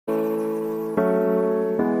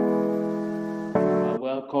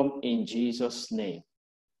welcome in Jesus' name.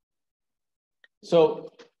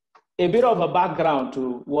 So, a bit of a background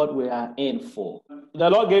to what we are in for. The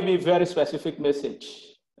Lord gave me a very specific message.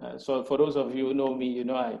 So for those of you who know me, you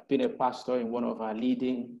know I've been a pastor in one of our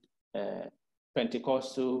leading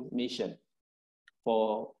Pentecostal mission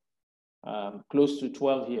for close to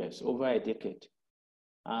 12 years, over a decade.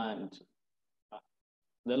 And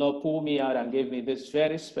the Lord pulled me out and gave me this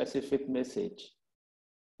very specific message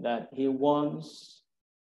that he wants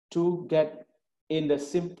to get in the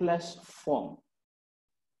simplest form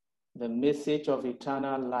the message of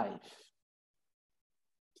eternal life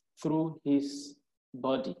through his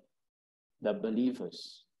body, the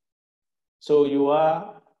believers. So you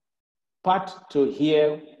are part to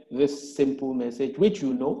hear this simple message, which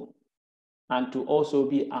you know, and to also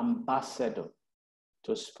be ambassador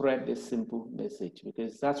to spread this simple message,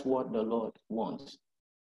 because that's what the Lord wants.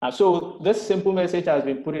 And so this simple message has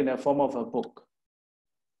been put in the form of a book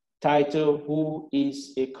titled, Who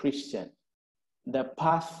is a Christian? The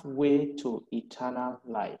Pathway to Eternal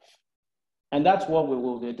Life. And that's what we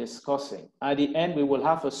will be discussing. At the end, we will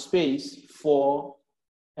have a space for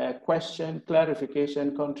question,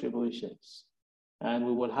 clarification, contributions. And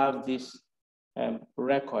we will have this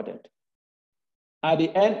recorded. At the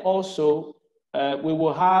end also, we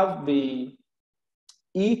will have the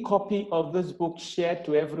e-copy of this book shared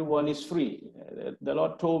to everyone. Is free. The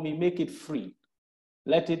Lord told me, make it free.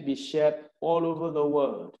 Let it be shared all over the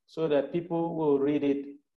world so that people will read it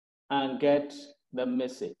and get the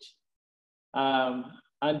message. And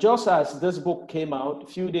just as this book came out a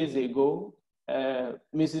few days ago,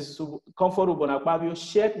 Mrs. Comfort Ubonakpabio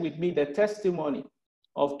shared with me the testimony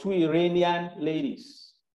of two Iranian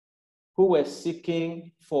ladies who were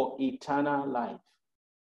seeking for eternal life.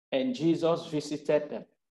 And Jesus visited them.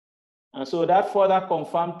 And so that further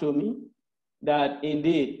confirmed to me that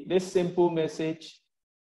indeed this simple message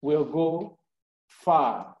will go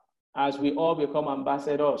far as we all become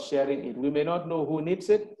ambassadors sharing it. We may not know who needs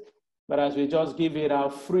it, but as we just give it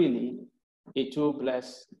out freely, it will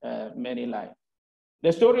bless many lives.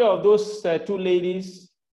 The story of those two ladies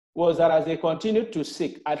was that as they continued to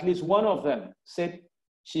seek, at least one of them said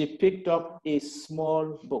she picked up a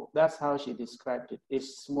small book. That's how she described it, a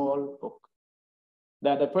small book.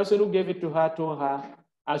 That the person who gave it to her told her,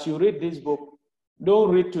 as you read this book, don't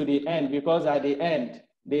read to the end, because at the end,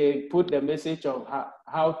 they put the message of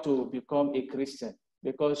how to become a Christian,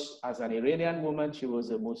 because as an Iranian woman, she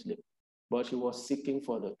was a Muslim, but she was seeking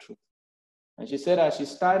for the truth. And she said, as she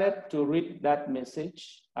started to read that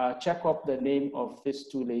message, check up the name of these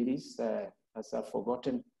two ladies, as I've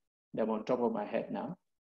forgotten them on top of my head now.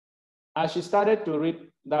 As she started to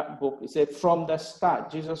read that book, it said, from the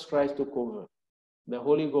start, Jesus Christ took over. The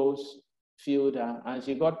Holy Ghost filled her, and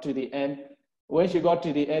she got to the end. When she got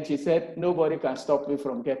to the end, she said, nobody can stop me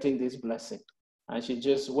from getting this blessing. And she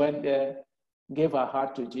just went there, gave her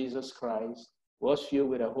heart to Jesus Christ, was filled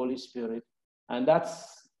with the Holy Spirit. And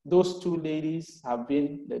those two ladies have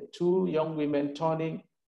been the two young women turning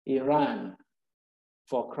Iran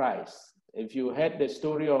for Christ. If you heard the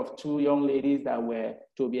story of two young ladies that were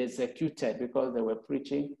to be executed because they were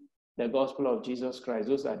preaching the gospel of Jesus Christ,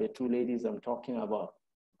 those are the two ladies I'm talking about.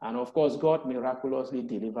 And of course, God miraculously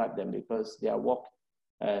delivered them because their work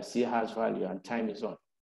still has value and time is on.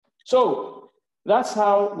 So that's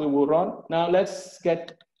how we will run. Now let's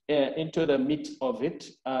get into the meat of it.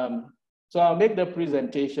 So I'll make the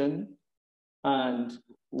presentation and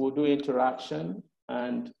we'll do interaction,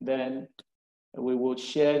 and then we will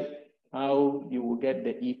share how you will get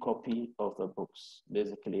the e-copy of the books,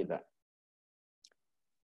 basically that.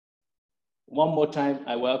 One more time,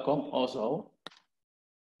 I welcome also.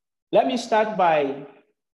 Let me start by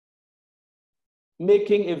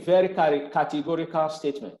making a very categorical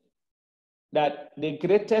statement that the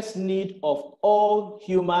greatest need of all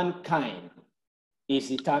humankind is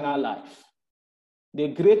eternal life. The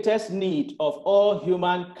greatest need of all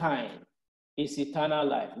humankind is eternal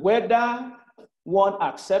life. Whether one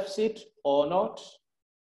accepts it or not,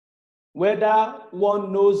 whether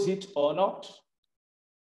one knows it or not,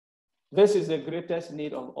 this is the greatest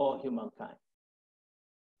need of all humankind.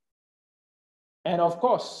 And of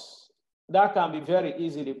course, that can be very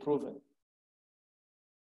easily proven.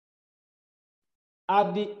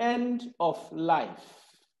 At the end of life,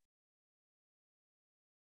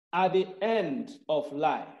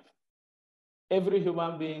 every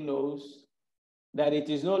human being knows that it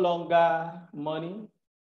is no longer money,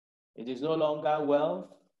 it is no longer wealth,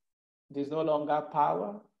 it is no longer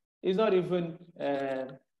power, it's not even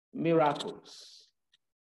miracles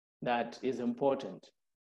that is important.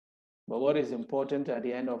 But what is important at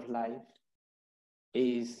the end of life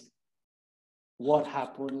is what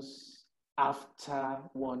happens after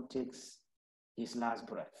one takes his last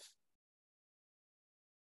breath.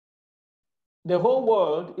 The whole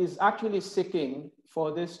world is actually seeking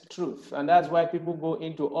for this truth, and that's why people go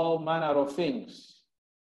into all manner of things.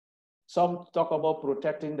 Some talk about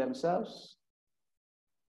protecting themselves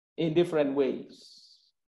in different ways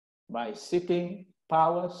by seeking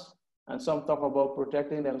powers, and some talk about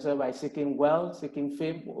protecting themselves by seeking wealth, seeking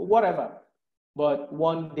fame, whatever. But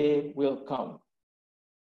one day will come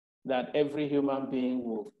that every human being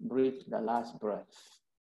will breathe the last breath.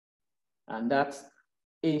 And that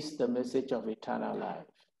is the message of eternal life.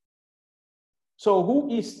 So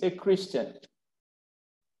who is a Christian?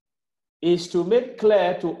 Is to make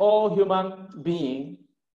clear to all human beings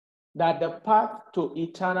that the path to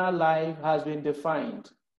eternal life has been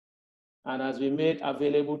defined and has been made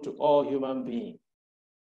available to all human beings.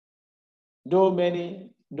 Though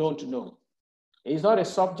many don't know. It's not a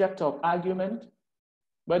subject of argument,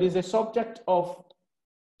 but it's a subject of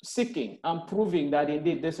seeking and proving that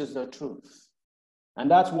indeed this is the truth. And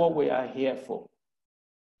that's what we are here for.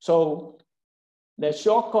 So the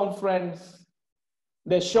Sure Conference,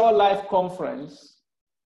 the Sure Life Conference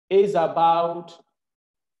is about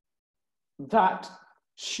that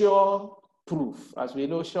sure proof. As we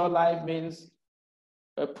know, sure life means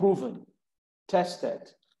proven,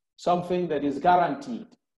 tested, something that is guaranteed.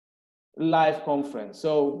 Life conference.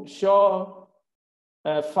 So Sure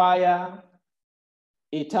Fire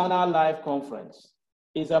Eternal Life Conference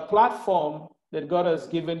is a platform that God has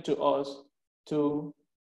given to us to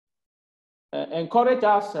encourage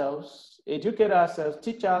ourselves, educate ourselves,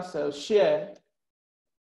 teach ourselves, share,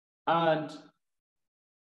 and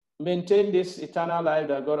maintain this eternal life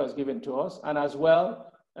that God has given to us, and as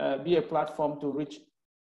well be a platform to reach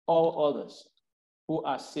all others who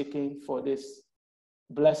are seeking for this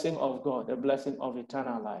blessing of God, the blessing of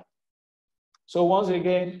eternal life. So once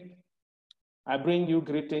again, I bring you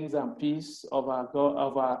greetings and peace of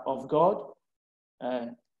God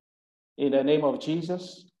in the name of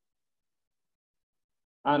Jesus.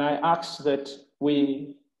 And I ask that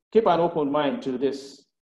we keep an open mind to this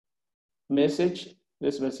message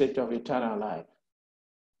of eternal life.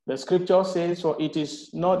 The scripture says, for it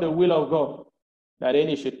is not the will of God that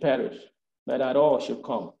any should perish, but that all should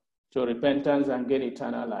come to repentance and gain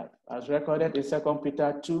eternal life. As recorded in 2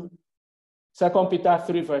 Peter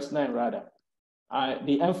 3, verse 9, rather.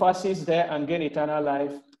 The emphasis there, and gain eternal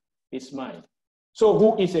life, is mine. So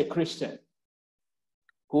who is a Christian?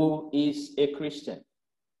 Who is a Christian?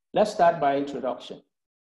 Let's start by introduction.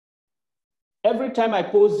 Every time I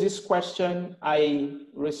pose this question, I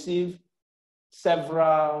receive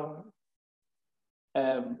several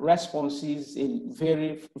responses in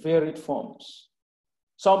very varied forms.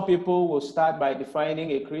 Some people will start by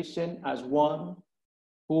defining a Christian as one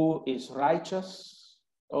who is righteous.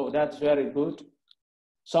 Oh, that's very good.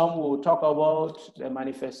 Some will talk about the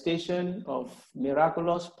manifestation of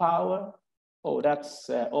miraculous power. Oh, that's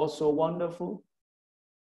also wonderful.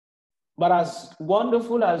 But as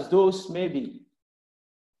wonderful as those may be,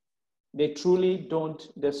 they truly don't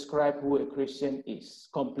describe who a Christian is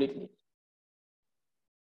completely.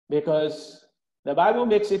 Because the Bible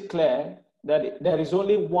makes it clear that there is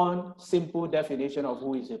only one simple definition of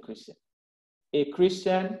who is a Christian. A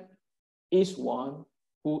Christian is one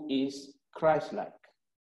who is Christ-like.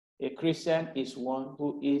 A Christian is one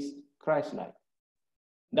who is Christ-like.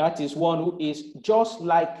 That is one who is just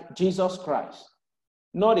like Jesus Christ.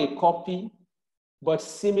 Not a copy, but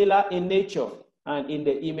similar in nature and in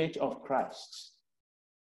the image of Christ.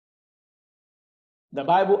 The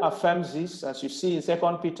Bible affirms this, as you see in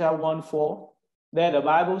 2 Peter 1:4. There the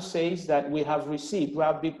Bible says that we have received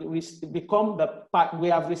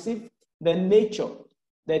the nature,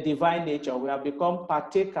 the divine nature. We have become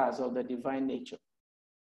partakers of the divine nature.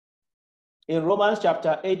 In Romans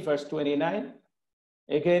chapter 8, verse 29,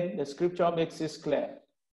 again, the scripture makes this clear.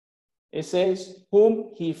 It says,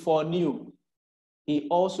 whom he foreknew, he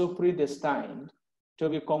also predestined to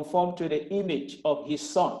be conformed to the image of his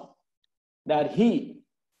Son, that he,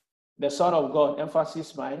 the Son of God,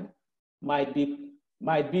 emphasis mine, might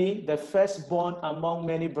be the firstborn among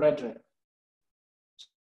many brethren.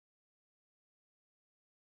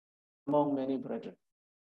 Among many brethren.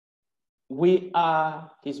 We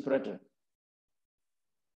are his brethren.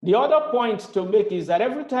 The other point to make is that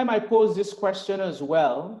every time I pose this question as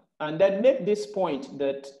well, and then make this point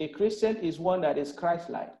that a Christian is one that is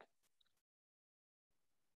Christ-like,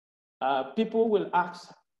 people will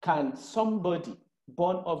ask, can somebody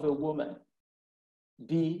born of a woman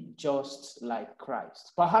be just like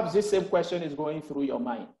Christ? Perhaps this same question is going through your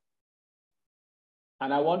mind.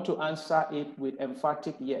 And I want to answer it with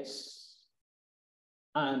emphatic yes.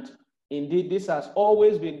 And indeed, this has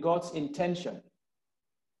always been God's intention,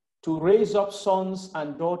 to raise up sons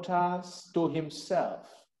and daughters to himself.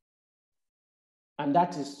 And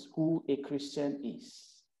that is who a Christian is.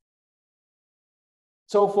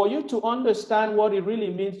 So for you to understand what it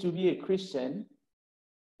really means to be a Christian,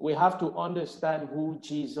 we have to understand who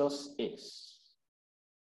Jesus is.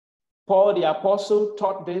 Paul the apostle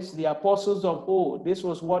taught this, the apostles of old. This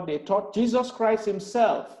was what they taught. Jesus Christ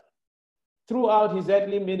himself, throughout his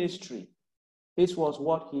earthly ministry, this was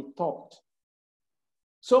what he taught.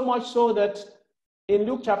 So much so that in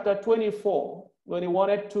Luke chapter 24, when he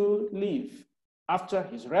wanted to leave after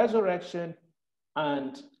his resurrection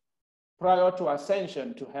and prior to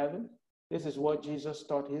ascension to heaven, this is what Jesus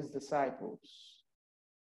taught his disciples.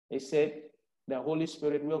 He said, the Holy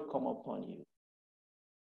Spirit will come upon you.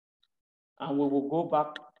 And we will go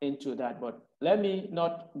back into that, but let me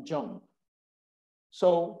not jump.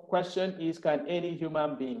 So, question is, can any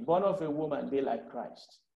human being born of a woman be like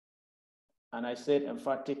Christ? And I said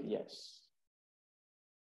emphatic yes.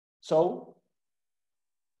 So,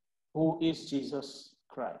 who is Jesus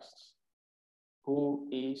Christ? Who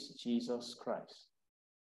is Jesus Christ?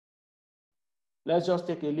 Let's just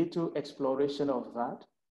take a little exploration of that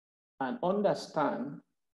and understand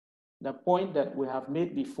the point that we have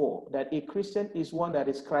made before, that a Christian is one that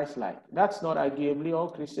is Christ-like. That's not arguably, all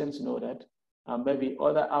Christians know that, and maybe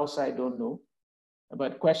other outside don't know.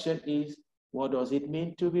 But the question is, what does it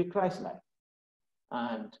mean to be Christ-like?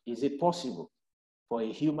 And is it possible for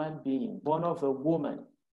a human being born of a woman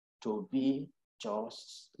to be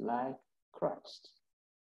just like Christ?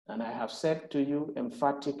 And I have said to you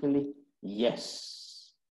emphatically,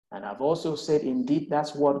 yes. And I've also said, indeed,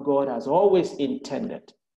 that's what God has always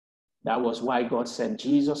intended. That was why God sent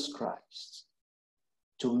Jesus Christ,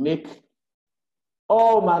 to make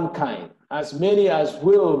all mankind, as many as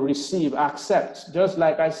will receive, accept, just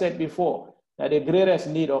like I said before, that the greatest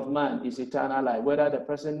need of man is eternal life, whether the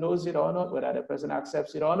person knows it or not, whether the person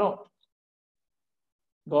accepts it or not.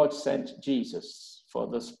 God sent Jesus for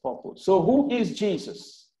this purpose. So who is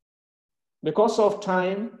Jesus? Because of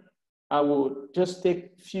time, I will just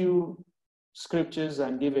take few scriptures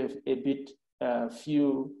and give a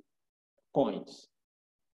few points.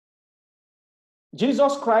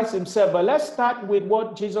 Jesus Christ himself, but let's start with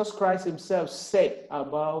what Jesus Christ himself said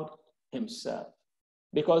about himself.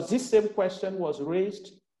 Because this same question was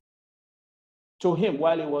raised to him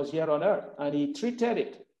while he was here on earth, and he treated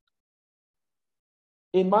it.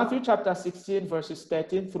 In Matthew chapter 16, verses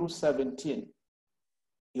 13 through 17,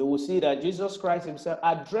 you will see that Jesus Christ himself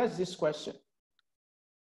addressed this question.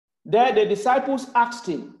 There the disciples asked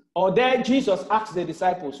him, or there Jesus asked the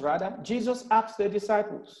disciples, rather. Jesus asked the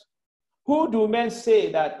disciples, who do men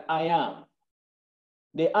say that I am?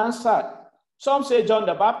 They answered, some say John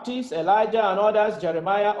the Baptist, Elijah, and others,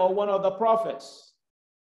 Jeremiah, or one of the prophets.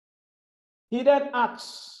 He then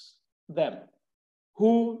asks them,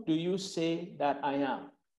 who do you say that I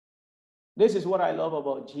am? This is what I love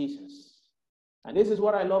about Jesus. And this is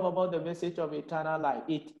what I love about the message of eternal life.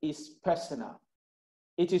 It is personal.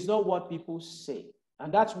 It is not what people say.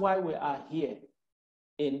 And that's why we are here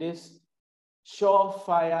in this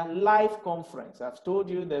Surefire Life Conference. I've told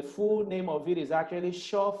you the full name of it is actually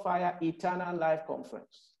Surefire Eternal Life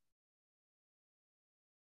Conference.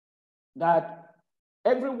 That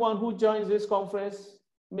everyone who joins this conference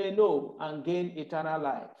may know and gain eternal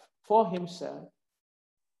life for himself,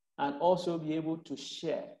 and also be able to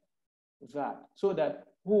share that, so that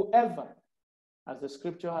whoever, as the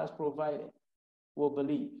scripture has provided, will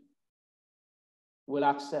believe, will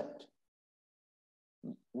accept,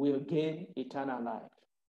 will gain eternal life.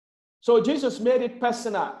 So Jesus made it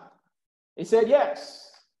personal. He said, yes,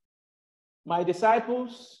 my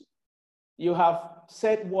disciples, you have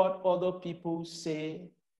said what other people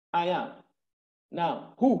say I am.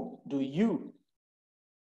 Now, who do you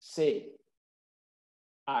say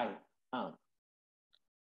I am?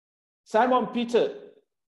 Simon Peter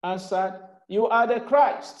answered, you are the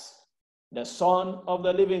Christ, the Son of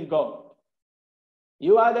the living God.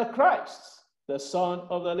 You are the Christ, the Son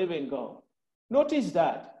of the living God. Notice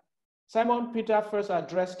that Simon Peter first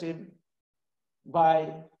addressed him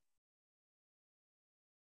by,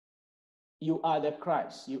 you are the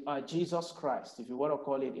Christ, you are Jesus Christ, if you want to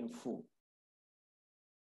call it in full.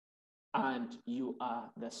 And you are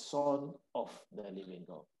the Son of the living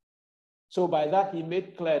God. So by that, he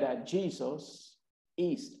made clear that Jesus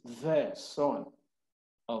is the Son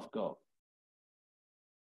of God.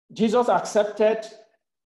 Jesus accepted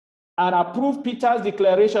and approved Peter's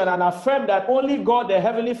declaration and affirmed that only God, the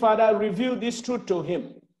Heavenly Father, revealed this truth to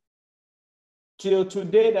him. Till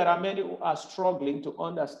today, there are many who are struggling to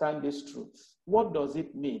understand this truth. What does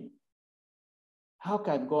it mean? How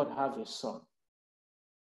can God have a son?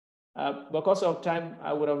 Because of time,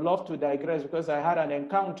 I would have loved to digress because I had an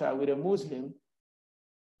encounter with a Muslim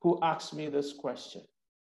who asked me this question.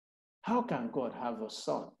 How can God have a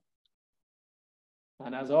son?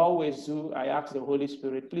 And as I always do, I ask the Holy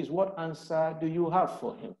Spirit, please, what answer do you have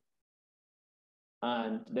for him?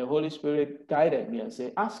 And the Holy Spirit guided me and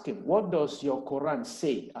said, ask him, what does your Quran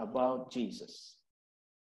say about Jesus?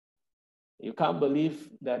 You can't believe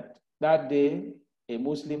that that day a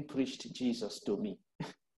Muslim preached Jesus to me.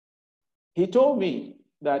 He told me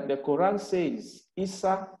that the Quran says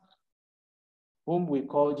Isa, whom we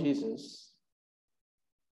call Jesus,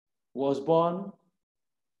 was born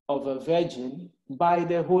of a virgin by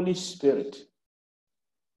the Holy Spirit.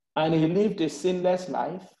 And he lived a sinless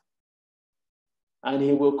life, and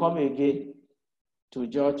he will come again to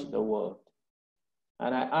judge the world.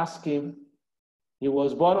 And I asked him, he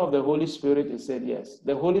was born of the Holy Spirit? He said, yes.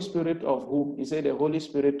 The Holy Spirit of whom? He said, the Holy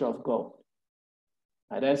Spirit of God.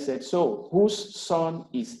 And I said, so whose son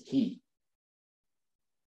is he?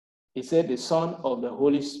 He said, the son of the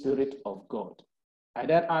Holy Spirit of God. I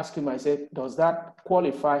then asked him, I said, does that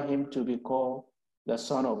qualify him to be called the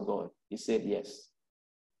Son of God? He said, yes.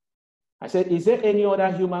 I said, is there any other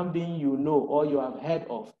human being you know or you have heard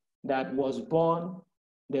of that was born,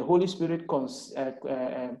 the Holy Spirit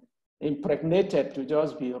impregnated to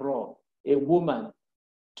just be raw, a woman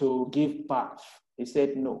to give birth? He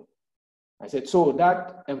said, no. I said, so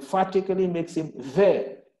that emphatically makes him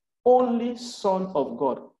the only Son of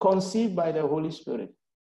God, conceived by the Holy Spirit.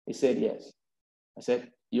 He said, yes. I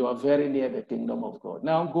said, you are very near the kingdom of God.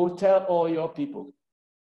 Now go tell all your people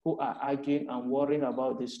who are arguing and worrying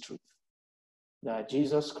about this truth, that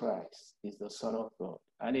Jesus Christ is the Son of God.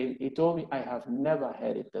 And he told me, I have never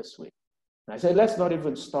heard it this way. And I said, let's not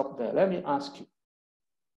even stop there. Let me ask you.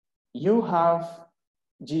 You have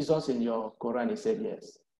Jesus in your Quran? He said,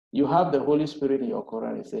 yes. You have the Holy Spirit in your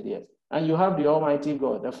Quran? He said, yes. And you have the Almighty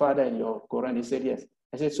God, the Father, in your Quran? He said, yes.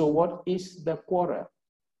 I said, so what is the quarrel?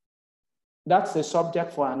 That's a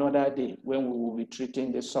subject for another day when we will be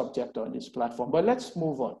treating the subject on this platform. But let's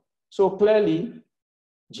move on. So clearly,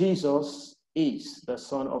 Jesus is the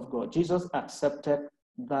Son of God. Jesus accepted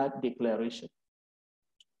that declaration.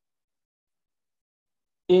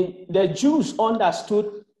 The Jews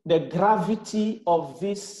understood the gravity of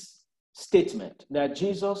this statement, that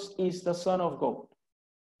Jesus is the Son of God.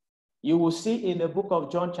 You will see in the book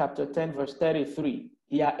of John chapter 10, verse 33,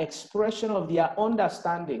 their expression of their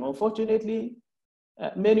understanding. Unfortunately,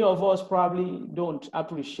 many of us probably don't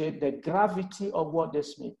appreciate the gravity of what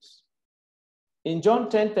this means. In John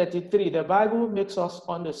 10:33, the Bible makes us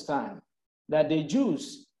understand that the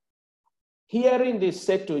Jews, hearing this,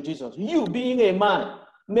 said to Jesus, you being a man,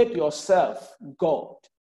 make yourself God.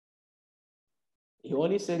 He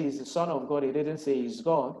only said he's the Son of God. He didn't say he's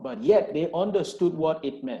God, but yet they understood what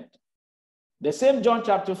it meant. The same John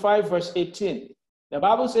chapter 5, verse 18, the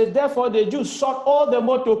Bible says, therefore the Jews sought all the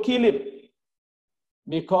more to kill him,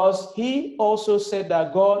 because he also said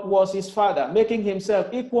that God was his Father, making himself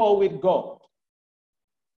equal with God.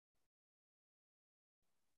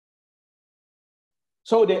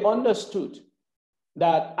 So they understood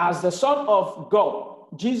that as the Son of God,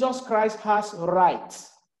 Jesus Christ has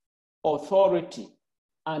rights, authority,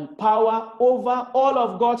 and power over all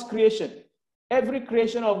of God's creation. Every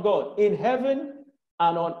creation of God in heaven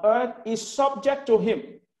and on earth is subject to him,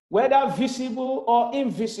 whether visible or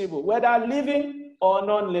invisible, whether living or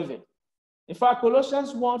non-living. In fact,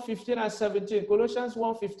 Colossians 1:15 and 17, Colossians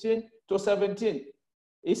 1:15 to 17,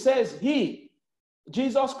 it says, he,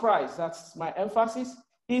 Jesus Christ, that's my emphasis,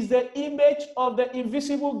 is the image of the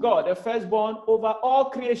invisible God, the firstborn over all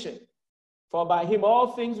creation. For by him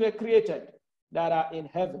all things were created that are in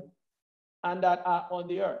heaven and that are on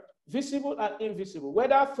the earth, visible and invisible,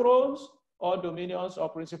 whether thrones or dominions or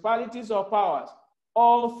principalities or powers.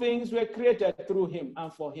 All things were created through him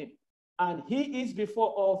and for him. And he is before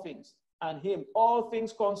all things, and him all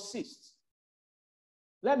things consist.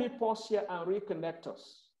 Let me pause here and reconnect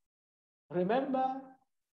us. Remember,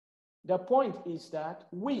 the point is that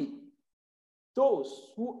we,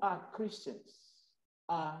 those who are Christians,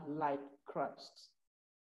 are like Christ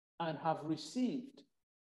and have received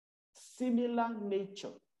similar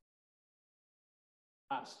nature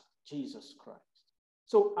as Jesus Christ.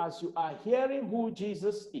 So as you are hearing who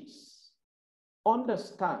Jesus is,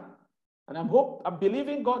 understand, and I'm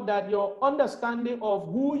believing God that your understanding of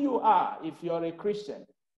who you are, if you're a Christian,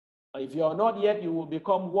 or if you're not yet, you will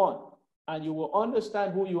become one, and you will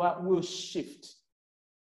understand who you are, will shift.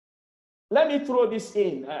 let me throw this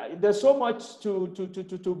in. There's so much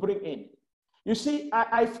to bring in. You see,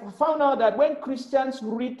 I found out that when Christians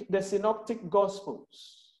read the synoptic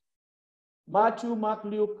gospels, Matthew, Mark,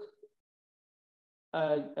 Luke,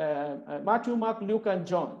 and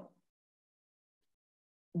John,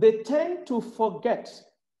 they tend to forget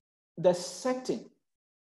the setting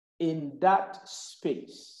in that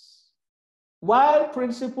space. While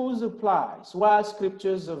principles applies, while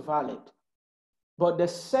scriptures are valid, but the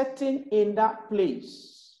setting in that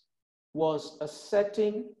place was a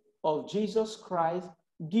setting of Jesus Christ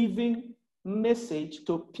giving message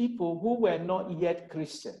to people who were not yet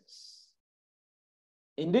Christians.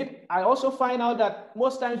 Indeed, I also find out that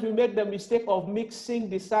most times we make the mistake of mixing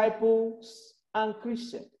disciples and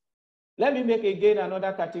Christians. Let me make again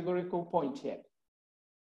another categorical point here.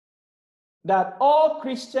 That all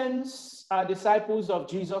Christians are disciples of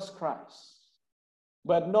Jesus Christ,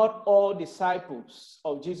 but not all disciples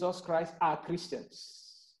of Jesus Christ are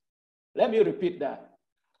Christians. Let me repeat that.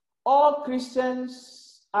 All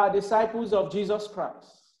Christians are disciples of Jesus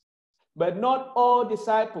Christ, but not all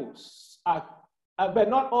disciples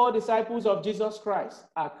of Jesus Christ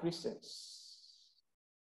are Christians.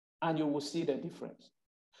 And you will see the difference.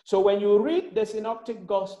 So when you read the synoptic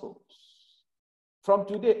gospels from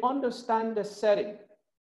today, understand the setting,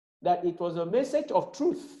 that it was a message of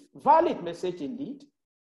truth, valid message indeed,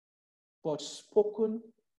 but spoken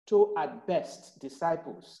to at best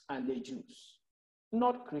disciples and the Jews,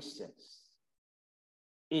 not Christians.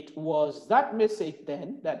 It was that message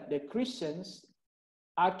then that the Christians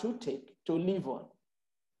are to take, to live on.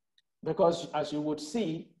 Because as you would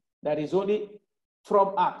see, that is only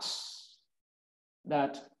from Acts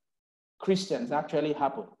that Christians actually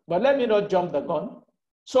happen. But let me not jump the gun.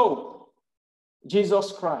 So,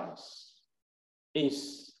 Jesus Christ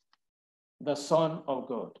is the Son of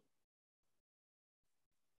God.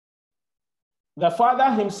 The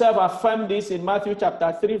Father himself affirmed this in Matthew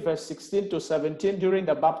chapter 3, verse 16 to 17 during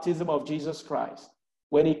the baptism of Jesus Christ.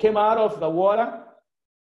 When he came out of the water,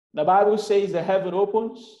 the Bible says the heaven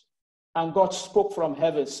opens and God spoke from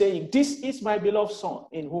heaven saying, "This is my beloved Son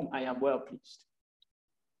in whom I am well pleased."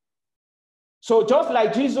 So just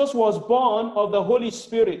like Jesus was born of the Holy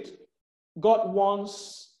Spirit, God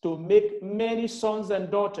wants to make many sons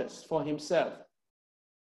and daughters for himself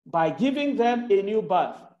by giving them a new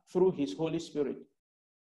birth through his Holy Spirit.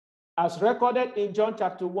 As recorded in John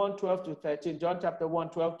chapter 1, 12 to 13, John chapter 1,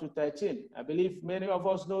 12 to 13, I believe many of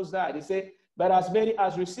us knows that. He said, "But as many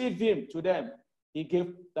as received him, to them he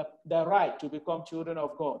gave the right to become children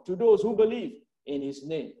of God, to those who believe in his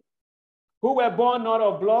name, who were born not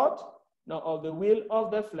of blood, nor of the will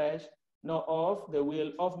of the flesh, nor of the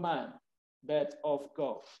will of man, but of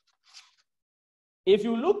God." If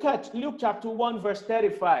you look at Luke chapter 1, verse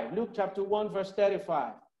 35, Luke chapter 1, verse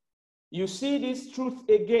 35, you see this truth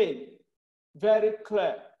again, very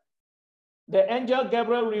clear. The angel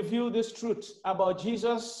Gabriel revealed this truth about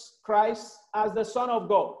Jesus Christ as the Son of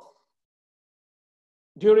God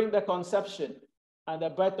during the conception and the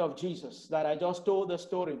birth of Jesus that I just told the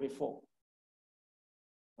story before.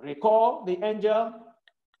 Recall, the angel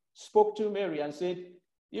spoke to Mary and said,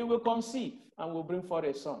 "You will conceive and will bring forth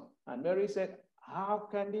a son." And Mary said, "How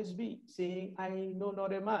can this be, seeing I know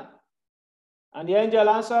not a man?" And the angel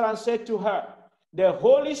answered and said to her, "The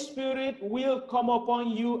Holy Spirit will come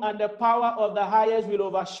upon you, and the power of the highest will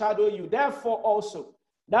overshadow you. Therefore also,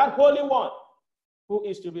 that Holy One who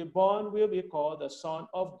is to be born will be called the Son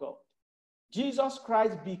of God." Jesus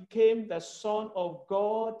Christ became the Son of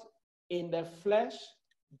God in the flesh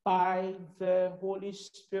by the Holy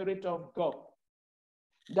Spirit of God.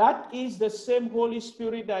 That is the same Holy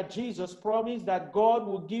Spirit that Jesus promised that God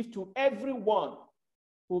will give to everyone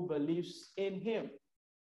who believes in him.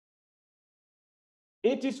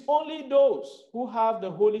 It is only those who have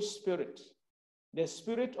the Holy Spirit, the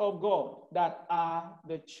Spirit of God, that are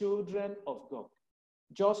the children of God,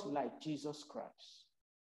 just like Jesus Christ.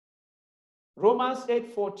 Romans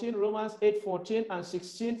 8:14 and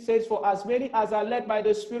 16 says, "For as many as are led by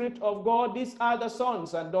the Spirit of God, these are the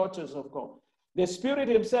sons and daughters of God. The Spirit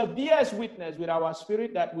himself bears witness with our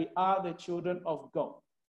spirit that we are the children of God."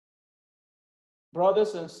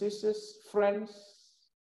 Brothers and sisters, friends,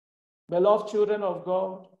 beloved children of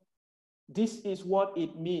God, this is what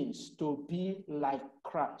it means to be like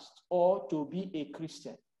Christ or to be a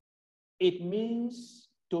Christian. It means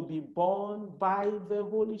to be born by the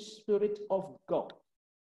Holy Spirit of God.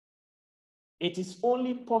 It is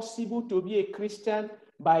only possible to be a Christian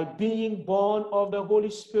by being born of the Holy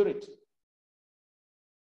Spirit.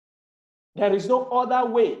 There is no other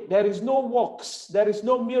way. There is no works. There is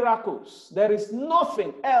no miracles. There is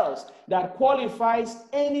nothing else that qualifies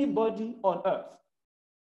anybody on earth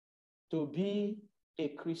to be a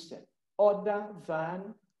Christian other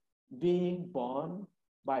than being born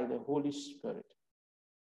by the Holy Spirit.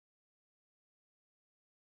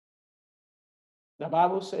 The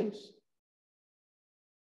Bible says,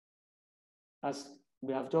 as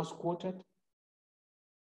we have just quoted,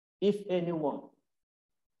 if anyone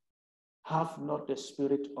have not the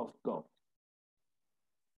Spirit of God,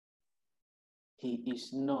 he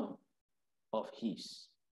is none of his.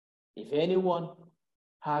 If anyone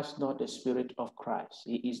has not the Spirit of Christ,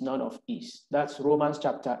 he is none of his. That's Romans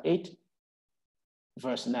chapter 8,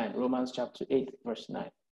 verse 9. Romans chapter 8, verse 9.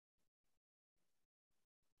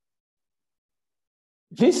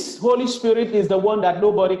 This Holy Spirit is the one that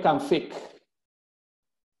nobody can fake.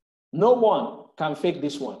 No one can fake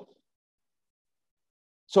this one.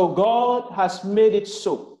 So God has made it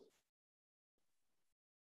so.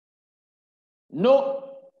 No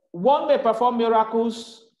one may perform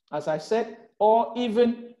miracles, as I said, or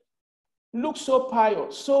even look so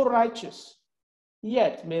pious, so righteous,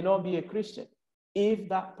 yet may not be a Christian if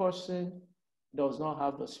that person does not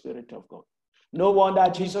have the Spirit of God. No wonder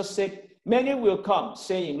Jesus said, many will come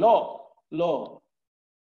saying, Lord, Lord,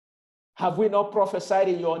 have we not prophesied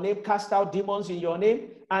in your name, cast out demons in your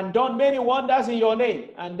name, and done many wonders in your name?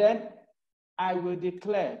 And then I will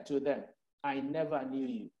declare to them, I never knew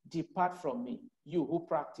you. Depart from me, you who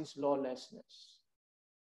practice lawlessness.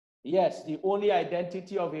 Yes, the only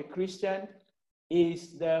identity of a Christian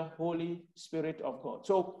is the Holy Spirit of God.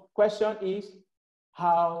 So question is,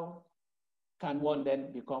 how can one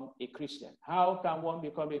then become a Christian? How can one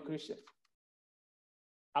become a Christian?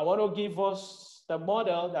 I want to give us the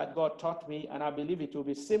model that God taught me, and I believe it will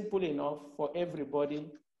be simple enough for everybody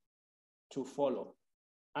to follow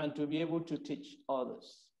and to be able to teach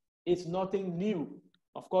others. It's nothing new.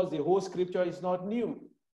 Of course, the whole scripture is not new.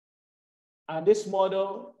 And this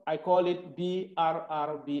model, I call it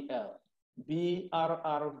BRRBL.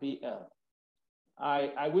 BRRBL.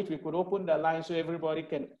 I wish we could open the line so everybody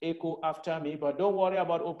can echo after me, but don't worry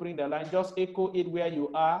about opening the line. Just echo it where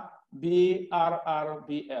you are.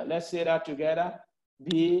 BRRBL. Let's say that together.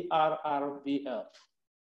 BRRBL.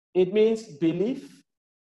 It means believe,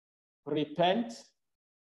 repent,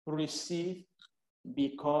 receive,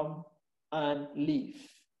 become, and live.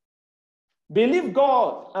 Believe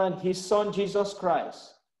God and his Son, Jesus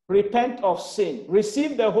Christ. Repent of sin.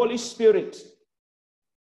 Receive the Holy Spirit,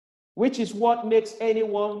 which is what makes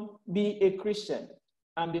anyone be a Christian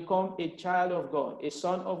and become a child of God, a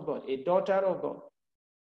son of God, a daughter of God.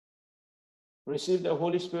 Receive the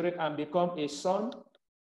Holy Spirit and become a son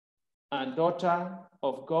and daughter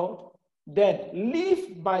of God. Then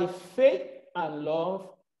live by faith and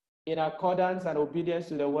love in accordance and obedience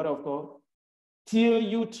to the word of God till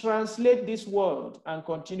you translate this world and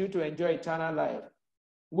continue to enjoy eternal life,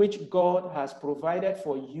 which God has provided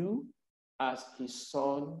for you as his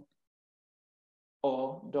son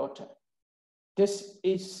or daughter. This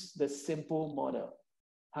is the simple model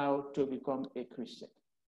how to become a Christian.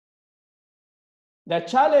 The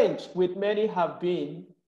challenge with many have been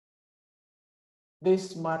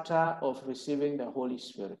this matter of receiving the Holy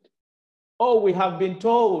Spirit. Oh, we have been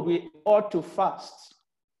told we ought to fast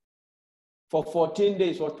for 14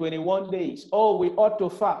 days or 21 days. Oh, we ought to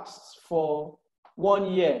fast for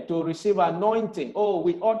 1 year to receive anointing. Oh,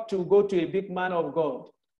 we ought to go to a big man of God.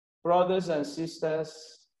 Brothers and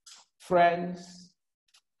sisters, friends,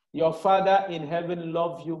 your Father in heaven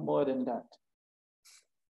loves you more than that.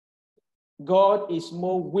 God is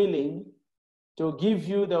more willing to give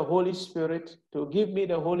you the Holy Spirit, to give me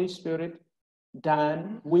the Holy Spirit,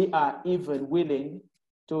 than we are even willing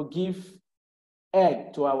to give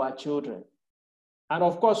egg to our children. And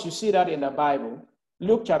of course, you see that in the Bible.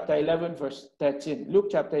 Luke chapter 11, verse 13. Luke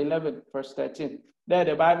chapter 11, verse 13. There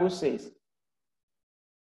the Bible says,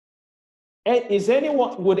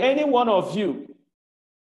 would any one of you,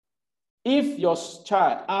 if your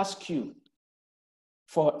child asks you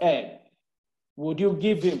for egg, would you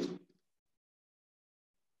give him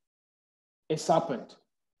a serpent?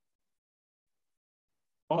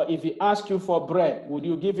 Or if he asks you for bread, would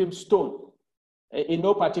you give him stone? In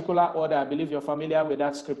no particular order, I believe you're familiar with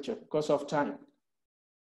that scripture because of time.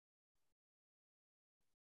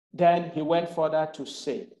 Then he went further to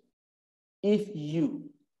say, if you,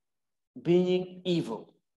 being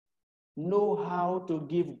evil, know how to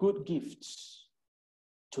give good gifts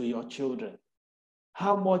to your children,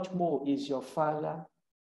 how much more is your Father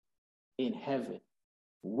in heaven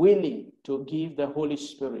willing to give the Holy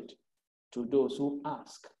Spirit to those who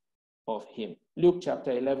ask? of him. Luke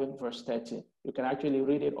chapter 11, verse 13. You can actually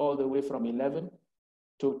read it all the way from 11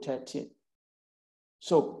 to 13.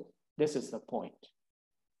 So, this is the point.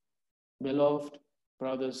 Beloved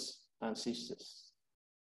brothers and sisters,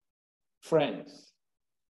 friends,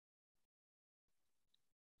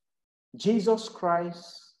 Jesus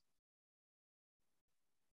Christ,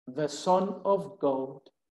 the Son of God,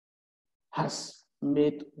 has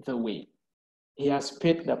made the way. He has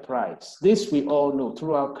paid the price. This we all know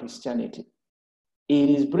throughout Christianity. It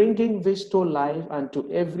is bringing this to life and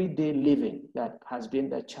to everyday living that has been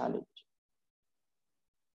the challenge.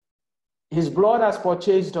 His blood has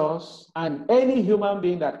purchased us, and any human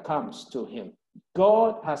being that comes to him,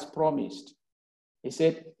 God has promised. He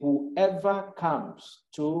said, whoever comes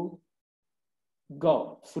to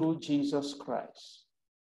God through Jesus Christ,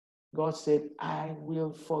 God said, I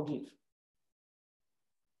will forgive.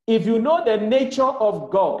 If you know the nature of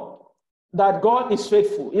God, that God is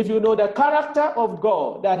faithful, if you know the character of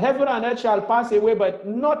God, that heaven and earth shall pass away, but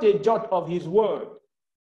not a jot of his word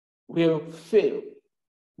will fail,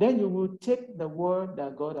 then you will take the word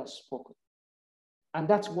that God has spoken. And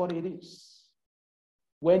that's what it is.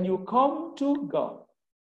 When you come to God,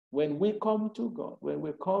 when we come to God, when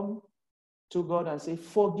we come to God and say,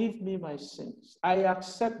 forgive me my sins. I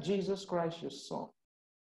accept Jesus Christ, your Son.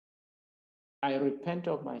 I repent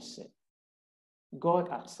of my sin.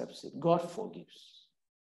 God accepts it. God forgives.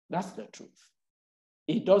 That's the truth.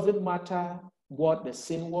 It doesn't matter what the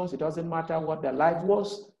sin was. It doesn't matter what the life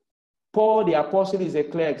was. Paul the apostle is a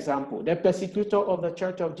clear example. The persecutor of the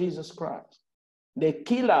church of Jesus Christ. The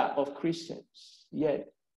killer of Christians.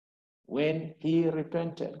 Yet, when he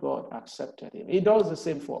repented, God accepted him. He does the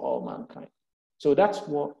same for all mankind. So that's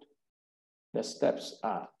what the steps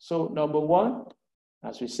are. So number one,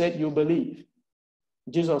 as we said, you believe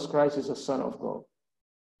Jesus Christ is the Son of God,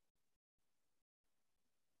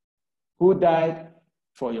 who died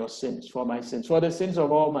for your sins, for my sins, for the sins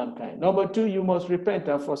of all mankind. Number two, you must repent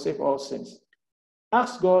and forsake all sins.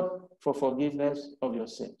 Ask God for forgiveness of your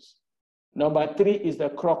sins. Number three is the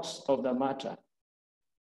crux of the matter.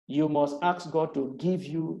 You must ask God to give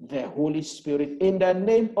you the Holy Spirit in the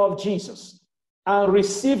name of Jesus and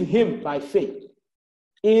receive him by faith.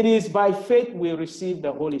 It is by faith we receive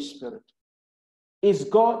the Holy Spirit. It's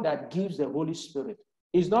God that gives the Holy Spirit.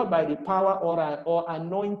 It's not by the power or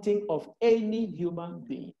anointing of any human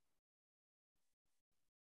being.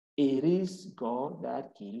 It is God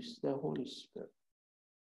that gives the Holy Spirit.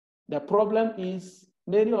 The problem is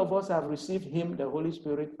many of us have received him, the Holy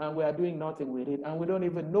Spirit, and we are doing nothing with it, and we don't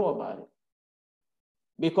even know about it.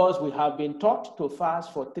 Because we have been taught to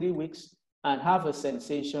fast for 3 weeks and have a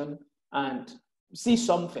sensation and see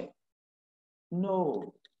something.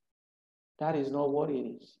 No, that is not what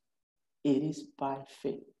it is. It is by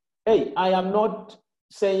faith. Hey, I am not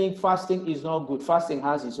saying fasting is not good. Fasting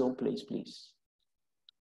has its own place, please.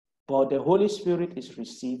 But the Holy Spirit is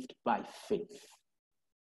received by faith.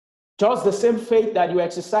 Just the same faith that you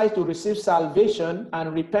exercise to receive salvation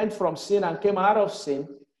and repent from sin and came out of sin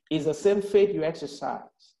is the same faith you exercise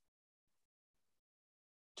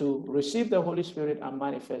to receive the Holy Spirit and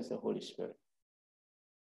manifest the Holy Spirit.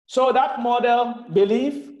 So that model,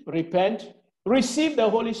 believe, repent, receive the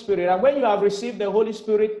Holy Spirit. And when you have received the Holy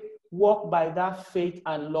Spirit, walk by that faith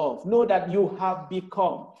and love. Know that you have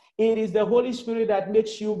become. It is the Holy Spirit that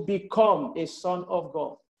makes you become a son of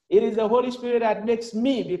God. It is the Holy Spirit that makes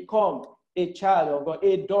me become a child of God,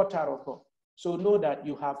 a daughter of God. So know that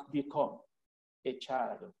you have become a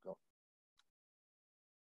child of God.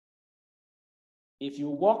 If you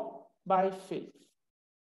walk by faith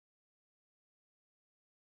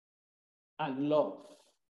and love,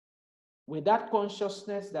 with that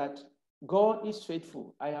consciousness that God is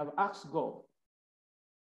faithful, I have asked God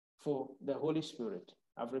for the Holy Spirit.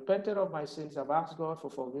 I've repented of my sins. I've asked God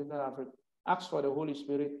for forgiveness. I've asked for the Holy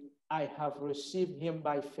Spirit. I have received him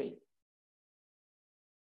by faith.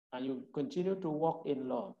 And you continue to walk in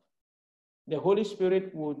love. The Holy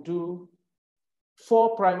Spirit will do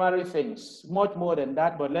 4 primary things, much more than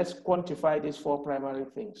that, but let's quantify these 4 primary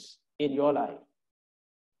things in your life.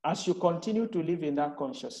 As you continue to live in that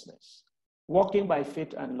consciousness, walking by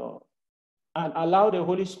faith and love, and allow the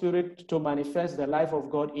Holy Spirit to manifest the life of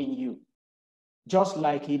God in you, just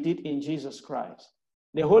like he did in Jesus Christ.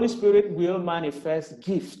 The Holy Spirit will manifest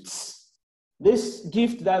gifts. This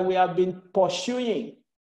gift that we have been pursuing,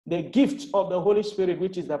 the gift of the Holy Spirit,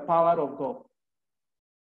 which is the power of God.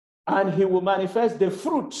 And he will manifest the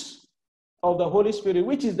fruits of the Holy Spirit,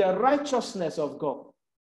 which is the righteousness of God.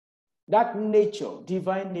 That nature,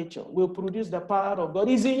 divine nature, will produce the power of God.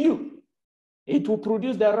 It's in you. It will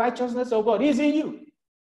produce the righteousness of God. It's in you.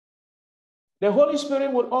 The Holy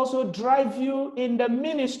Spirit will also drive you in the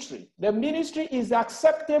ministry. The ministry is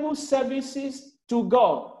acceptable services to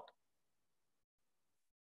God.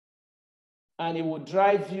 And it will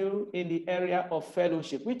drive you in the area of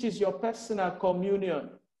fellowship, which is your personal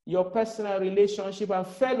communion, your personal relationship and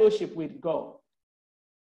fellowship with God.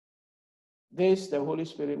 This, the Holy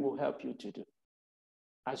Spirit will help you to do.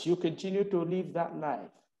 As you continue to live that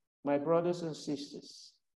life, my brothers and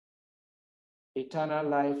sisters, eternal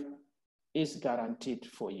life is guaranteed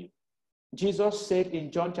for you. Jesus said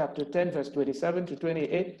in John chapter 10, verse 27 to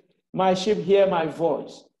 28, my sheep hear my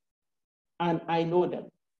voice, and I know them,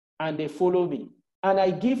 and they follow me. And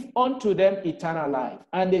I give unto them eternal life,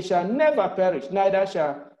 and they shall never perish, neither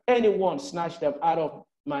shall anyone snatch them out of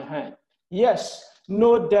my hand. Yes,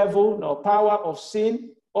 no devil, nor power of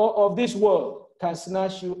sin or of this world can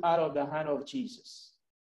snatch you out of the hand of Jesus.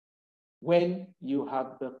 When you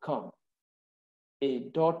have become a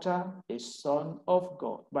daughter, a son of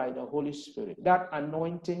God by the Holy Spirit, that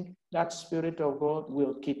anointing, that Spirit of God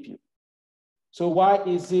will keep you. So why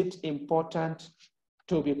is it important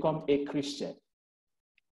to become a Christian?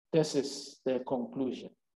 This is the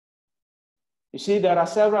conclusion. You see, there are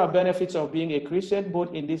several benefits of being a Christian,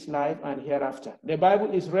 both in this life and hereafter. The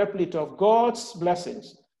Bible is replete of God's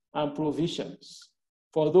blessings and provisions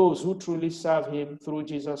for those who truly serve him through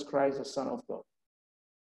Jesus Christ, the Son of God.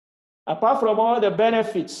 Apart from all the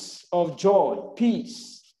benefits of joy,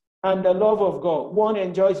 peace, and the love of God one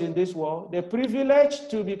enjoys in this world, the privilege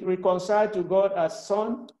to be reconciled to God as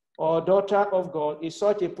son or daughter of God is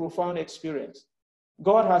such a profound experience.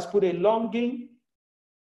 God has put a longing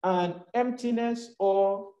and emptiness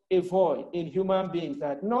or a void in human beings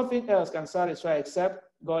that nothing else can satisfy except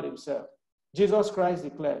God himself. Jesus Christ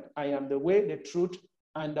declared, I am the way, the truth,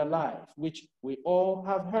 and the life, which we all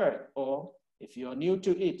have heard, or if you're new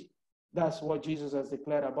to it, that's what Jesus has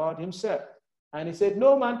declared about himself. And he said,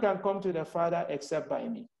 no man can come to the Father except by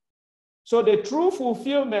me. So the true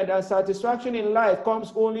fulfillment and satisfaction in life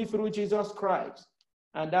comes only through Jesus Christ.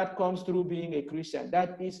 And that comes through being a Christian.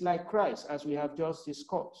 That is like Christ, as we have just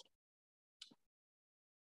discussed.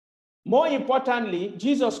 More importantly,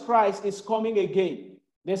 Jesus Christ is coming again.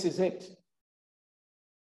 This is it.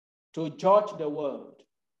 To judge the world.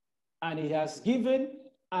 And he has given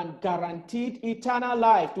and guaranteed eternal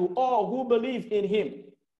life to all who believe in him.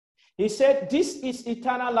 He said, this is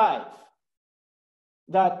eternal life,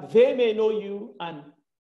 that they may know you and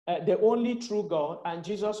the only true God, and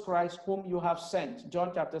Jesus Christ whom you have sent.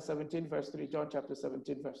 John chapter 17, verse 3. John chapter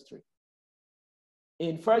 17, verse 3.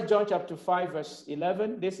 In 1 John chapter 5, verse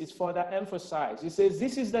 11, this is further emphasized. He says,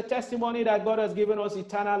 this is the testimony that God has given us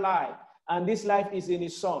eternal life, and this life is in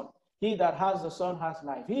his Son. He that has the Son has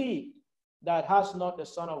life. He that has not the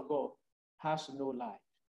Son of God has no life.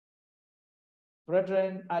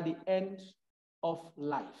 Brethren, at the end of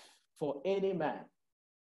life for any man,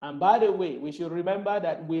 and by the way, we should remember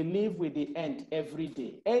that we live with the end every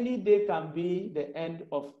day. Any day can be the end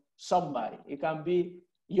of somebody. It can be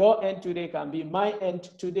your end today, it can be my end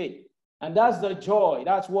today. And that's the joy.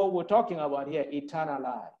 That's what we're talking about here, eternal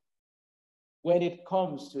life, when it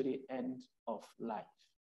comes to the end of life.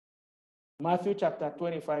 Matthew chapter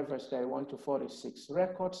 25, verse 31 to 46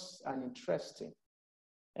 records an interesting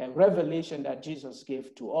revelation that Jesus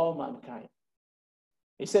gave to all mankind.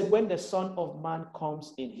 He said, when the Son of Man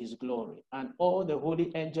comes in his glory and all the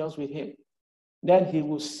holy angels with him, then he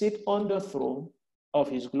will sit on the throne of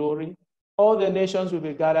his glory. All the nations will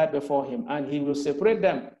be gathered before him, and he will separate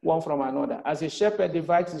them one from another, as a shepherd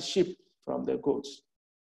divides his sheep from the goats.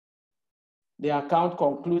 The account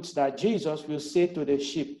concludes that Jesus will say to the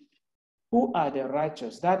sheep, who are the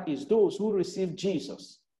righteous? That is, those who receive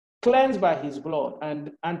Jesus, cleansed by his blood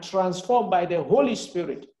and transformed by the Holy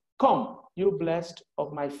Spirit. Come, you blessed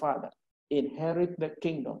of my Father, inherit the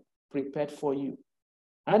kingdom prepared for you.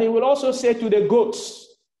 And he will also say to the goats,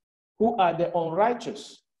 who are the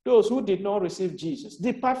unrighteous, those who did not receive Jesus,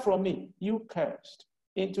 depart from me, you cursed,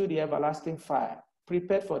 into the everlasting fire,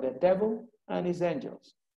 prepared for the devil and his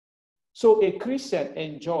angels. So a Christian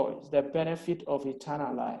enjoys the benefit of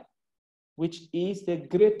eternal life, which is the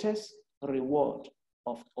greatest reward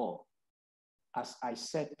of all. As I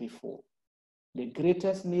said before, the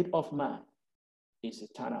greatest need of man is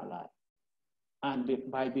eternal life. And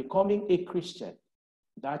by becoming a Christian,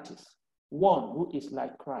 that is one who is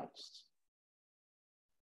like Christ,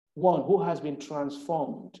 one who has been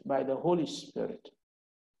transformed by the Holy Spirit,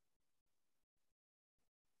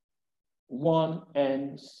 one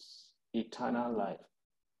ends eternal life.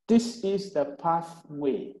 This is the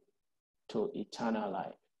pathway to eternal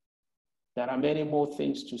life. There are many more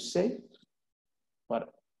things to say,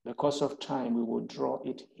 but because of time, we will draw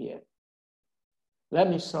it here. Let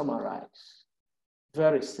me summarize.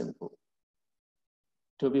 Very simple.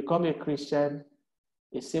 To become a Christian,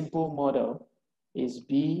 a simple model is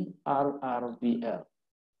BRRBL.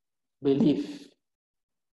 Believe,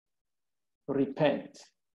 repent,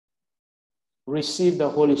 receive the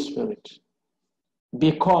Holy Spirit,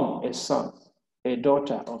 become a son, a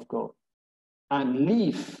daughter of God, and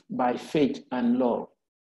live by faith and love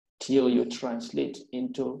till you translate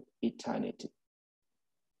into eternity.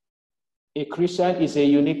 A Christian is a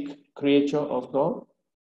unique creature of God,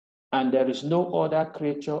 and there is no other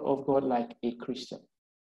creature of God like a Christian.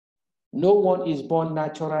 No one is born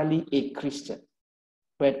naturally a Christian,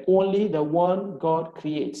 but only the one God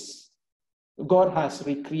creates, God has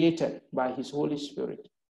recreated by his Holy Spirit,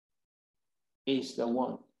 is the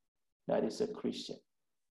one that is a Christian.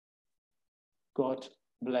 God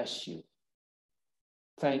bless you.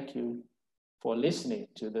 Thank you for listening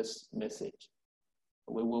to this message.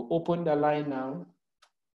 We will open the line now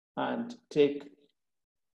and take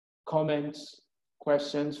comments,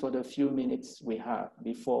 questions for the few minutes we have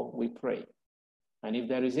before we pray. And if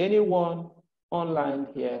there is anyone online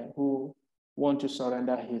here who wants to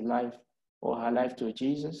surrender his life or her life to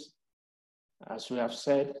Jesus, as we have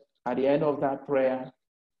said, at the end of that prayer,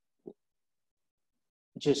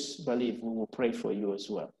 just believe we will pray for you as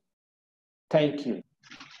well. Thank you.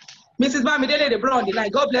 Mrs. Bamidele, the bro on the line.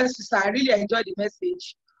 God bless you, sir. I really enjoyed the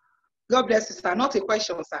message. God bless you, sir. Not a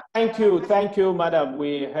question, sir. Thank you, madam.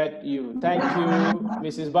 We heard you. Thank you,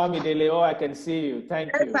 Mrs. Bamidele. Oh, I can see you.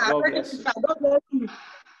 Thank you. Yes, God bless you. God bless you.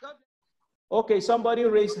 Okay, somebody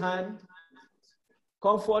raise hand.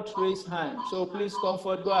 Comfort, raise hand. So please,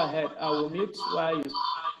 Comfort, go ahead. I will mute while you.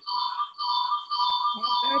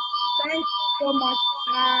 Thank you so much.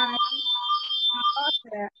 I'm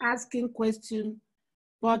not asking questions,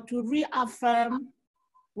 but to reaffirm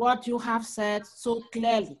what you have said so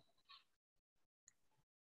clearly,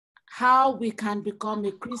 how we can become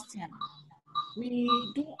a Christian. We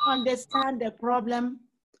do understand the problem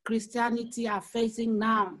Christianity are facing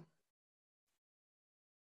now.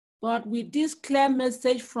 But with this clear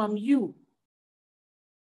message from you,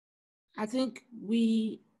 I think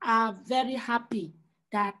we are very happy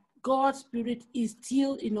that God's Spirit is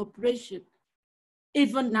still in operation,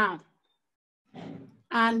 even now.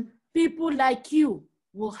 And people like you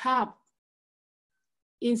will help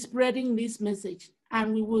in spreading this message,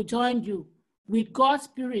 and we will join you with God's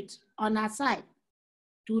Spirit on our side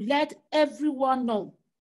to let everyone know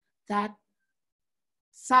that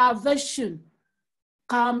salvation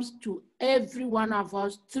comes to every one of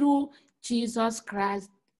us through Jesus Christ,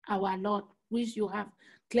 our Lord, which you have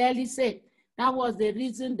clearly said. That was the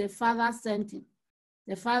reason the Father sent him.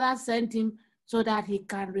 The Father sent him so that he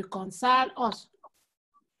can reconcile us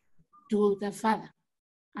to the Father.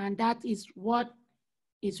 And that is what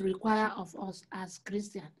is required of us as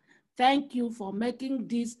Christians. Thank you for making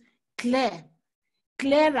this clear,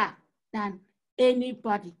 clearer than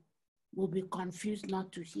anybody will be confused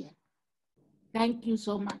not to hear. Thank you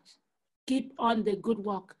so much. Keep on the good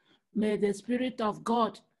work. May the Spirit of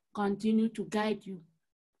God continue to guide you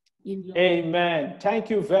in your Amen. Thank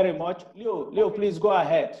you very much. Leo, please go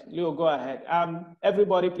ahead. Leo, go ahead.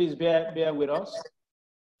 Everybody, please bear with us.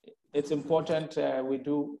 It's important we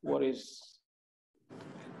do what is.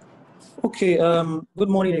 Okay. Good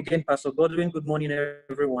morning again, Pastor Godwin. Good morning,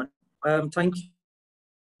 everyone. Thank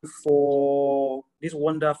you for this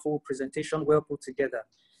wonderful presentation, well put together.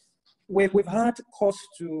 We've had cause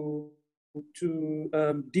to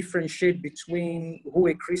differentiate between who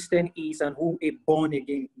a Christian is and who a born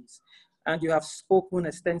again is. And you have spoken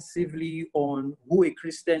extensively on who a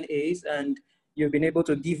Christian is, and you've been able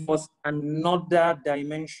to give us another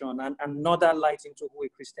dimension and another light into who a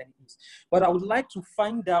Christian is. But I would like to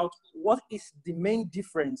find out what is the main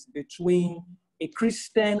difference between a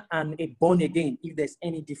Christian and a born again, if there's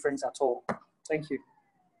any difference at all. Thank you.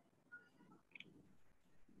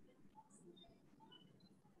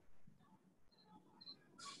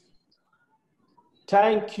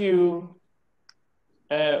 Thank you,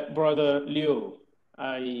 Brother Leo.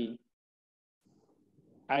 I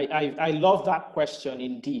love that question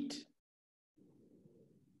indeed.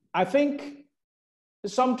 I think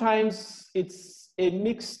sometimes it's a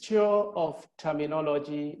mixture of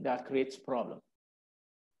terminology that creates problem.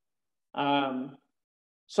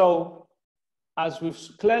 So, as we've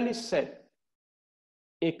clearly said,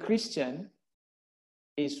 a Christian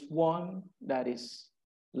is one that is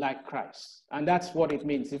like Christ. And that's what it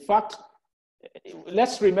means. In fact,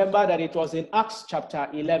 let's remember that it was in Acts chapter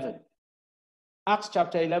 11. Acts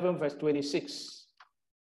chapter 11, verse 26,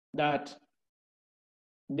 that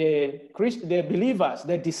the believers,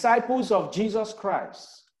 the disciples of Jesus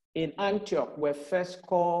Christ, in Antioch were first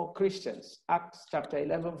called Christians. Acts chapter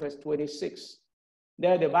 11, verse 26.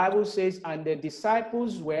 There the Bible says, and the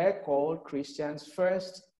disciples were called Christians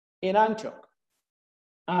first in Antioch.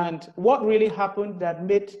 And what really happened that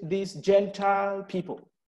made these Gentile people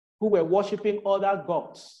who were worshiping other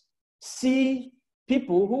gods see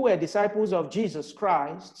people who were disciples of Jesus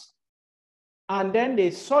Christ, and then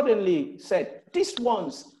they suddenly said, these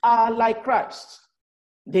ones are like Christ.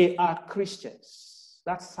 They are Christians.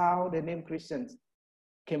 That's how the name Christians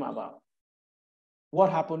came about. What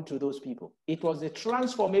happened to those people? It was a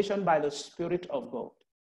transformation by the Spirit of God.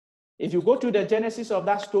 If you go to the genesis of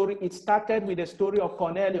that story, it started with the story of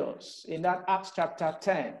Cornelius in that Acts chapter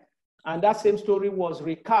 10. And that same story was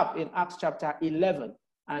recapped in Acts chapter 11.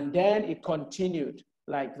 And then it continued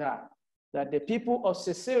like that. That the people of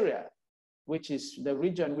Caesarea, which is the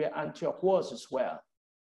region where Antioch was as well,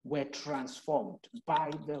 were transformed by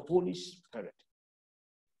the Holy Spirit.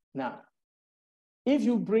 Now, if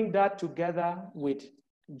you bring that together with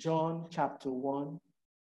John chapter 1,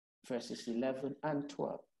 verses 11 and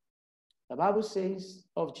 12, the Bible says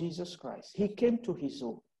of Jesus Christ, he came to his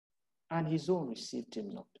own, and his own received him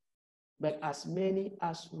not. But as many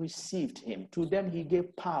as received him, to them he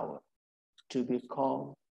gave power to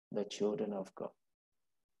become the children of God.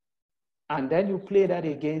 And then you play that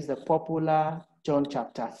against the popular John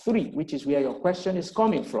chapter 3, which is where your question is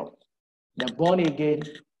coming from, the born again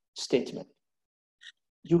statement.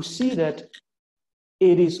 You see that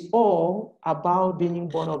it is all about being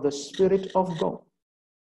born of the Spirit of God.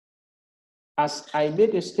 As I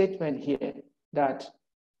made a statement here that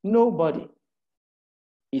nobody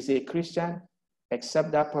is a Christian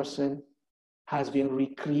except that person has been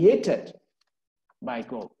recreated by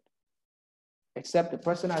God. Except the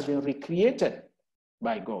person has been recreated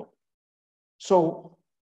by God. So,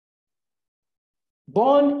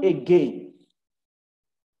 born again,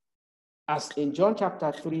 as in John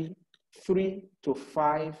chapter 3, 3 to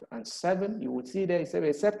 5 and 7, you would see there, it says,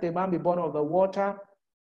 except a man be born of the water,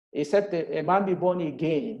 except a man be born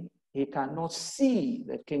again, he cannot see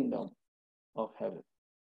the kingdom of heaven.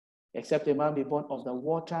 Except a man be born of the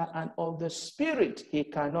water and of the Spirit, he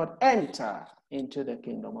cannot enter into the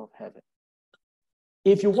kingdom of heaven.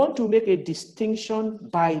 If you want to make a distinction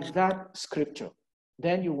by that scripture,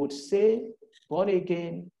 then you would say, born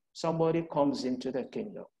again, somebody comes into the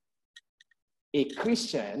kingdom. A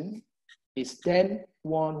Christian is then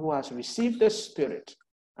one who has received the Spirit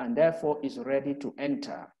and therefore is ready to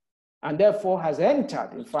enter, and therefore has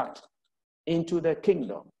entered, in fact, into the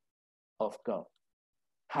kingdom of God.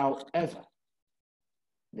 However,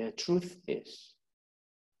 the truth is,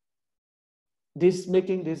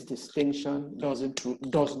 making this distinction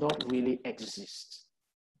does not really exist.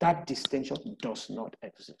 That distinction does not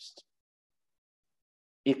exist.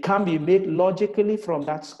 It can be made logically from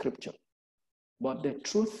that scripture, but the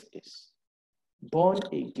truth is, born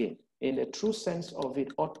again, in the true sense of it,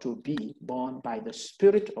 ought to be born by the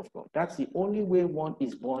Spirit of God. That's the only way one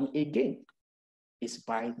is born again, is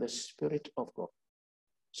by the Spirit of God.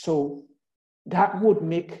 So that would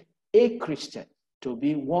make a Christian to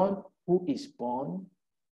be one who is born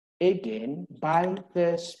again by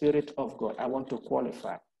the Spirit of God. I want to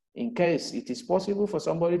qualify, in case it is possible for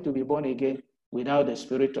somebody to be born again without the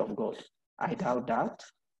Spirit of God. I doubt that,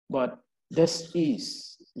 but this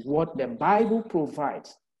is what the Bible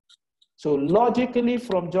provides. So logically,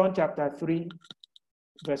 from John chapter 3,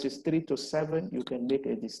 verses 3 to 7, you can make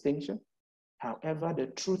a distinction. However, the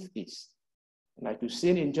truth is, like you've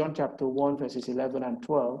seen in John chapter 1, verses 11 and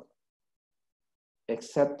 12,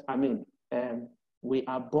 we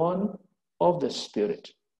are born of the Spirit,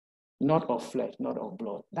 not of flesh, not of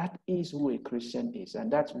blood. That is who a Christian is. And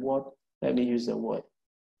that's what, let me use the word,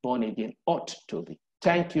 born again ought to be.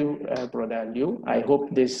 Thank you, Brother Liu. I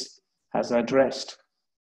hope this has addressed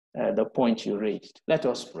the point you raised. Let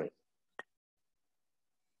us pray.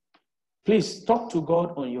 Please talk to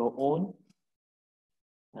God on your own.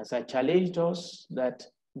 As I challenged us that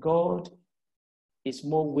God is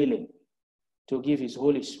more willing to give his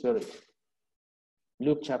Holy Spirit.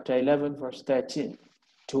 Luke chapter 11, verse 13.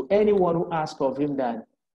 To anyone who asks of him, that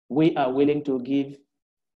we are willing to give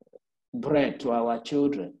bread to our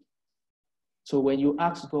children. So when you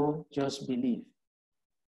ask God, just believe.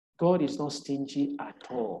 God is not stingy at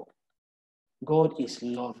all. God is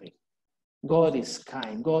loving. God is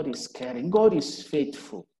kind. God is caring. God is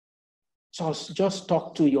faithful. Just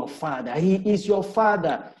talk to your Father. He is your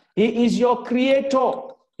Father. He is your creator.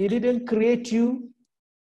 He didn't create you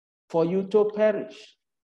for you to perish,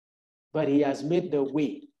 but he has made the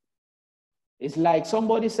way. It's like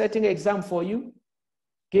somebody setting an exam for you,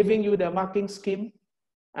 giving you the marking scheme,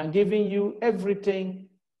 and giving you everything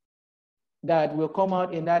that will come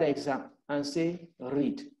out in that exam and say,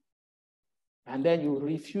 read. And then you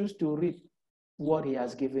refuse to read what he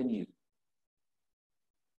has given you.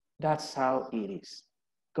 That's how it is.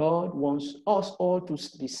 God wants us all to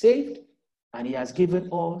be saved, and he has given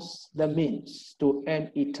us the means to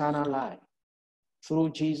earn eternal life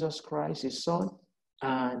through Jesus Christ, his Son,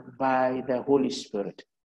 and by the Holy Spirit.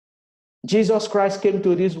 Jesus Christ came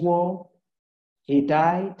to this world. He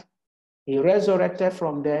died. He resurrected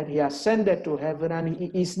from death. He ascended to heaven, and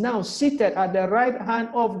he is now seated at the right hand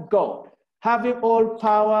of God, having all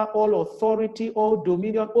power, all authority, all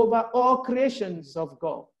dominion over all creations of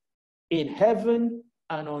God in heaven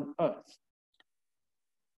and on earth.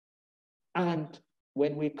 And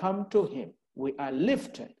when we come to him, we are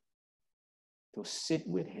lifted to sit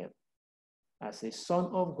with him as a son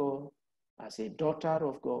of God, as a daughter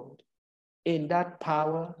of God, in that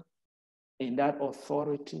power, in that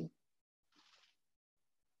authority,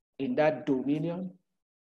 in that dominion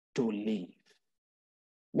to live.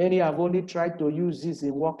 Many have only tried to use this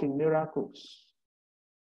in working miracles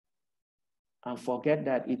and forget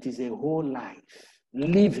that it is a whole life.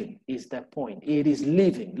 Living is the point. It is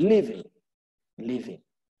living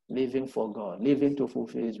for God, living to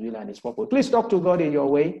fulfill his will and his purpose. Please talk to God in your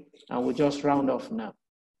way, and we'll just round off now.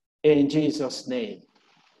 In Jesus' name.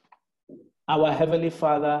 Our Heavenly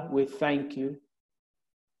Father, we thank you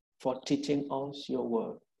for teaching us your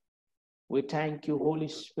word. We thank you, Holy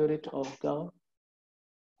Spirit of God,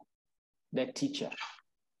 the teacher,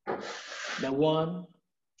 the one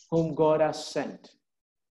whom God has sent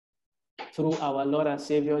through our Lord and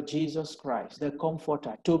Savior Jesus Christ, the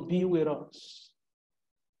Comforter, to be with us,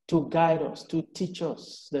 to guide us, to teach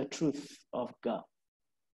us the truth of God.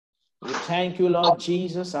 We thank you, Lord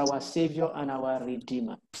Jesus, our Savior and our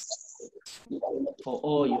Redeemer, for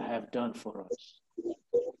all you have done for us.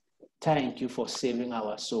 Thank you for saving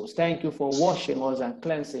our souls. Thank you for washing us and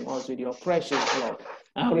cleansing us with your precious blood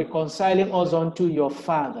and reconciling us unto your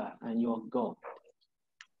Father and your God.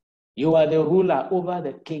 You are the ruler over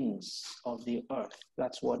the kings of the earth.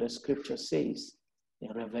 That's what the scripture says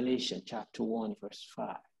in Revelation chapter 1, verse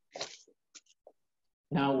 5.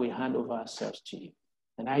 Now we hand over ourselves to you.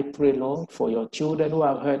 And I pray, Lord, for your children who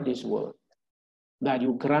have heard this word, that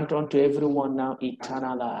you grant unto everyone now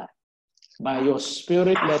eternal life. By your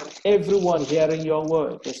Spirit, let everyone hearing your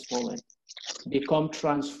word this moment become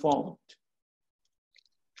transformed.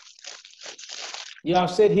 You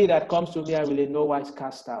have said, he that comes to me, I will in no wise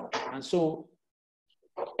cast out. And so,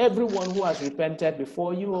 everyone who has repented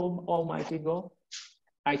before you, Almighty God,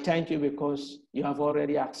 I thank you because you have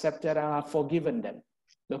already accepted and have forgiven them,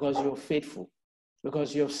 because you're faithful,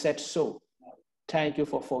 because you've said so. Thank you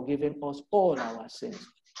for forgiving us all our sins,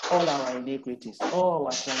 all our iniquities, all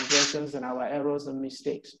our transgressions and our errors and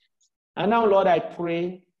mistakes. And now, Lord, I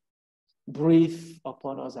pray, breathe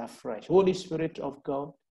upon us afresh. Holy Spirit of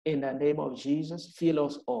God, in the name of Jesus, fill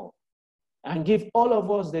us all and give all of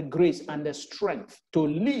us the grace and the strength to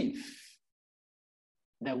live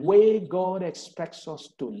the way God expects us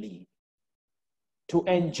to live, to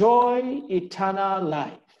enjoy eternal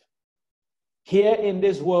life here in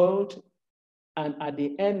this world and at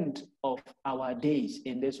the end of our days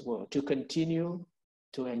in this world, to continue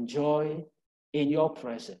to enjoy in your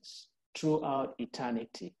presence throughout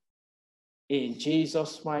eternity. In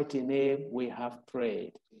Jesus' mighty name we have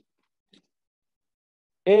prayed.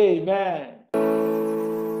 Amen.